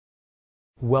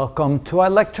Welcome to our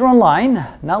lecture online.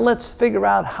 Now let's figure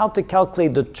out how to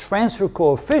calculate the transfer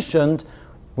coefficient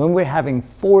when we're having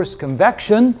forced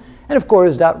convection. And of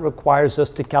course that requires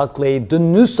us to calculate the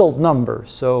Nusselt number.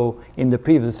 So in the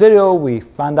previous video we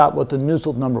found out what the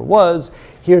Nusselt number was.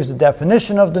 Here's the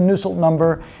definition of the Nusselt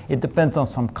number. It depends on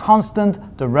some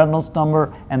constant, the Reynolds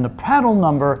number, and the Prandtl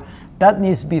number. That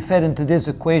needs to be fed into this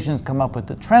equation to come up with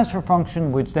the transfer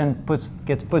function, which then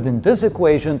gets put in this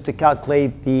equation to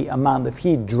calculate the amount of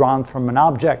heat drawn from an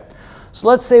object. So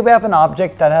let's say we have an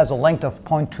object that has a length of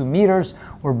 0.2 meters.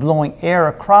 We're blowing air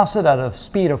across it at a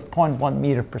speed of 0.1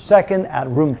 meter per second at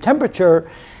room temperature.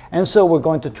 And so we're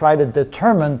going to try to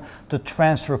determine the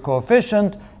transfer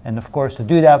coefficient. And of course, to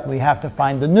do that, we have to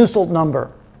find the Nusselt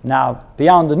number. Now,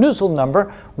 beyond the Nusselt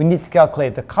number, we need to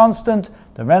calculate the constant,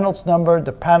 the Reynolds number,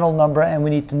 the Prandtl number, and we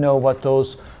need to know what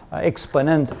those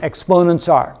exponents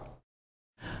are.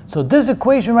 So this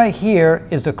equation right here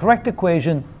is the correct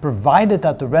equation provided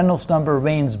that the Reynolds number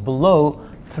remains below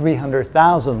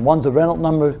 300,000. Once the Reynolds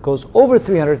number goes over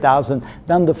 300,000,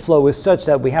 then the flow is such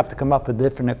that we have to come up with a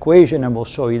different equation, and we'll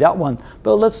show you that one.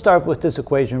 But let's start with this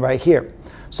equation right here.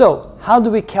 So how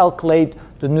do we calculate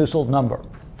the Nusselt number?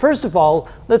 First of all,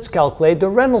 let's calculate the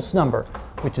Reynolds number,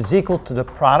 which is equal to the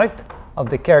product of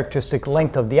the characteristic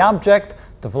length of the object,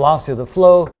 the velocity of the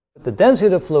flow, the density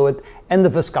of the fluid, and the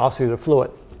viscosity of the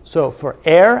fluid. So for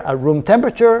air at room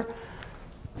temperature,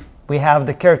 we have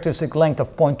the characteristic length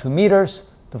of 0.2 meters,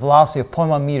 the velocity of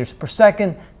 0.1 meters per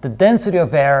second, the density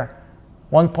of air,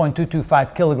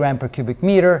 1.225 kilogram per cubic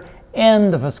meter,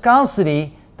 and the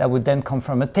viscosity that would then come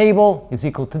from a table is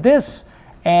equal to this.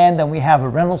 And then we have a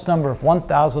Reynolds number of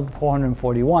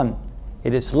 1,441.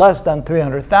 It is less than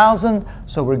 300,000,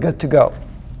 so we're good to go.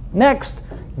 Next,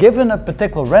 given a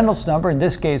particular Reynolds number, in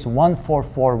this case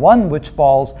 1441, which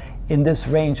falls in this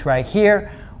range right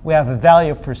here, we have a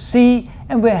value for C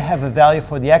and we have a value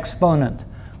for the exponent,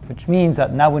 which means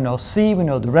that now we know C, we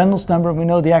know the Reynolds number, we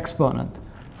know the exponent.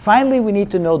 Finally, we need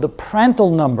to know the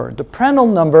Prandtl number. The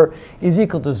Prandtl number is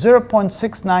equal to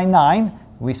 0.699.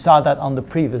 We saw that on the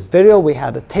previous video. We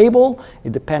had a table.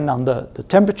 It depends on the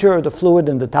temperature of the fluid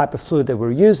and the type of fluid that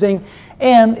we're using.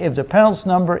 And if the Prandtl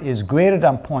number is greater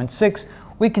than 0.6,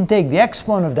 we can take the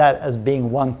exponent of that as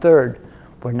being 1/3.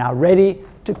 We're now ready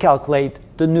to calculate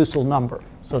the Nusselt number.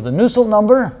 So the Nusselt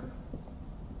number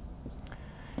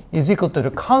is equal to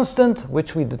the constant,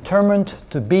 which we determined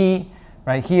to be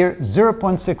right here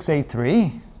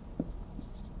 0.683.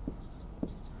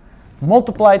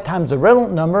 Multiplied times the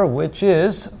Reynolds number, which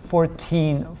is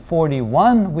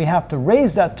 1441. We have to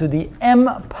raise that to the m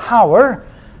power,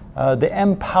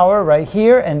 right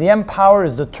here, and the m power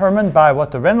is determined by what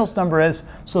the Reynolds number is,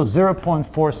 so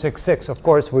 0.466. Of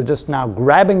course, we're just now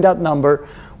grabbing that number.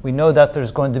 We know that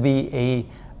there's going to be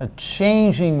a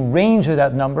changing range of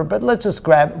that number, but let's just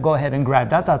go ahead and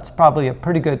grab that. That's probably a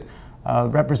pretty good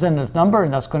representative number,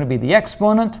 and that's going to be the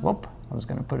exponent. Whoop. I was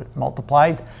going to put it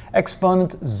multiplied.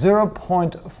 Exponent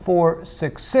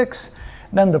 0.466.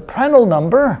 Then the Prandtl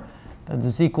number, that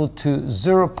is equal to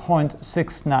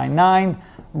 0.699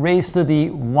 raised to the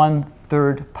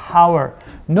 1/3 power.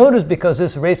 Notice because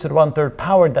this raised to the 1/3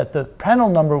 power that the Prandtl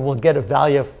number will get a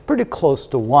value of pretty close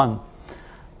to 1.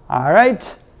 All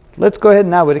right, let's go ahead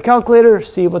now with a calculator,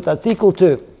 see what that's equal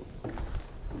to.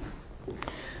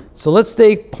 So let's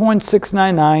take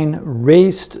 0.699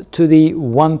 raised to the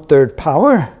 1/3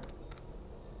 power.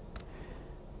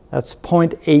 That's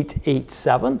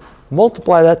 0.887.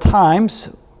 Multiply that times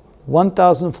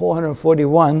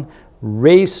 1,441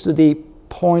 raised to the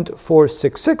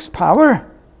 0.466 power.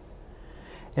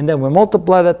 And then we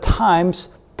multiply that times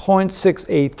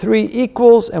 0.683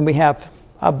 equals, and we have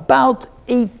about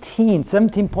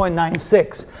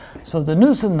 17.96. So the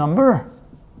Nusselt number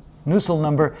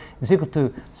is equal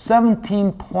to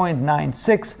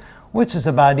 17.96, which is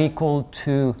about equal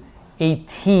to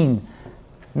 18.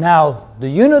 Now, the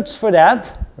units for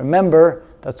that, remember,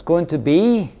 that's going to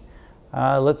be,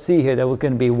 let's see here, that we're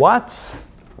going to be watts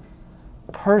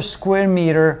per square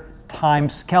meter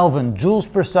times Kelvin. Joules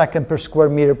per second per square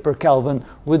meter per Kelvin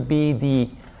would be the,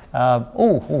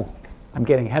 I'm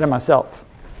getting ahead of myself.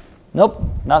 Nope,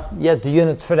 not yet the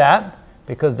units for that,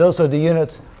 because those are the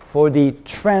units for the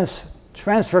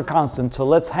transfer constant. So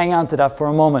let's hang on to that for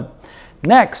a moment.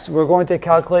 Next, we're going to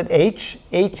calculate H.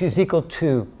 H is equal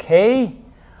to K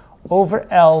over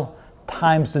L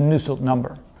times the Nusselt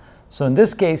number. So in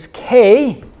this case,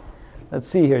 K, let's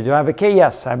see here, do I have a K?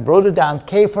 Yes, I wrote it down.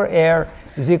 K for air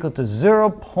is equal to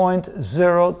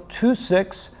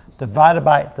 0.026 divided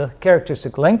by the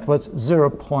characteristic length was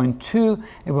 0.2.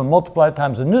 It will multiply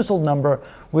times the Nusselt number,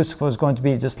 which was going to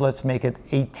be, just let's make it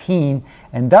 18.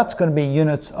 And that's going to be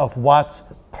units of watts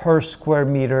per square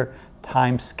meter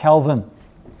times Kelvin.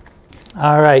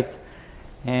 All right.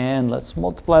 And let's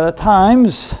multiply that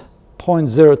times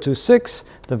 0.026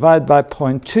 divided by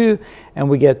 0.2, and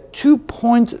we get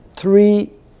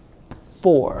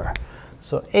 2.34.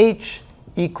 So H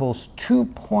equals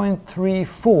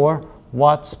 2.34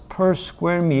 watts per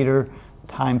square meter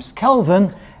times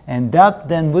Kelvin, and that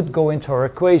then would go into our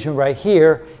equation right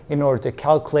here in order to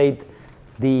calculate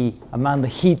the amount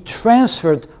of heat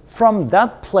transferred from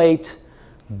that plate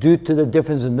due to the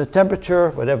difference in the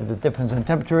temperature, whatever the difference in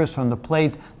temperature is from the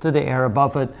plate to the air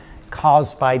above it,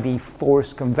 caused by the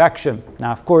forced convection.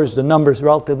 Now, of course, the number is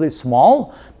relatively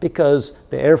small because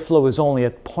the airflow is only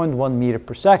at 0.1 meter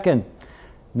per second.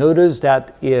 Notice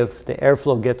that if the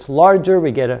airflow gets larger,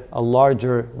 we get a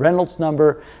larger Reynolds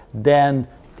number, then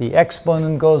the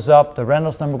exponent goes up, the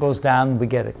Reynolds number goes down, we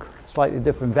get a slightly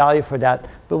different value for that,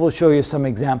 but we'll show you some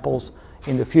examples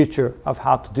in the future of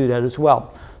how to do that as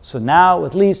well. So now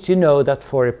at least you know that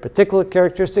for a particular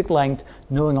characteristic length,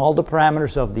 knowing all the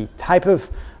parameters of the type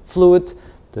of fluid,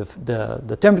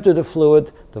 the temperature of the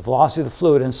fluid, the velocity of the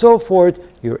fluid, and so forth,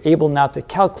 you're able now to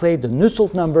calculate the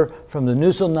Nusselt number. From the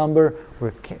Nusselt number,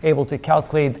 we're able to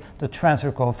calculate the transfer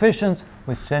coefficients,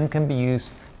 which then can be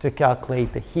used to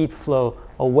calculate the heat flow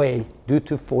away due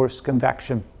to forced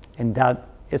convection. And that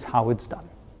is how it's done.